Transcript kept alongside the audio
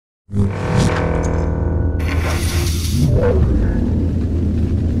Saw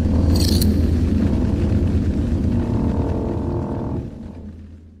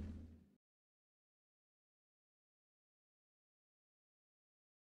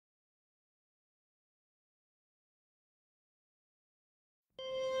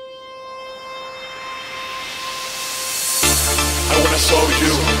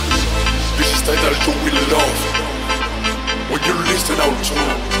you, this is title you will love. When you listen out to,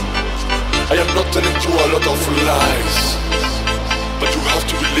 I am not telling you a lot of lies, but you have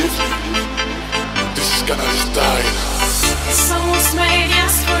to believe me, this is gonna style. The song was made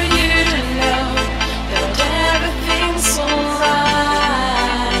just for you to know that everything's alright.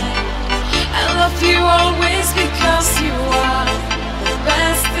 I love you always because you are the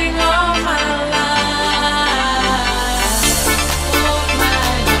best thing of my life.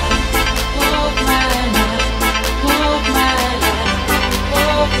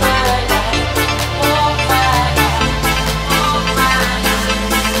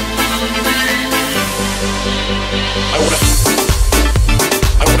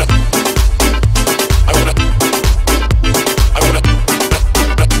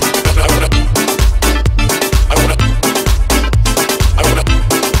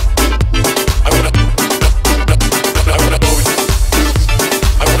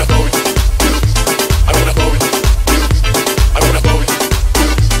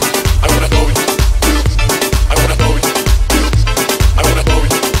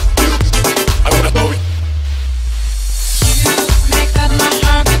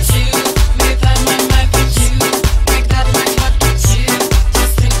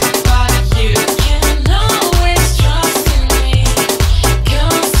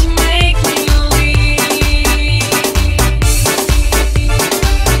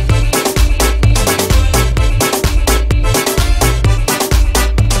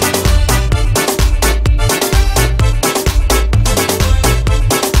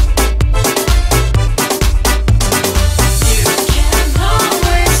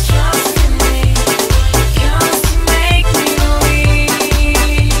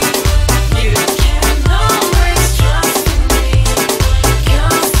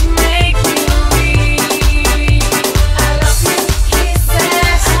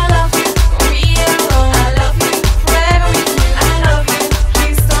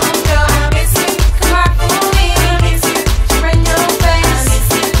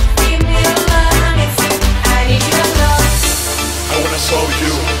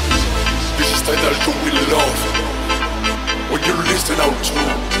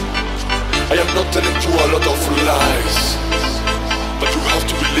 I am not telling you a lot of lies, but you have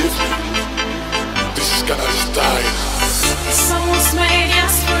to believe me, this is gonna style. The song was made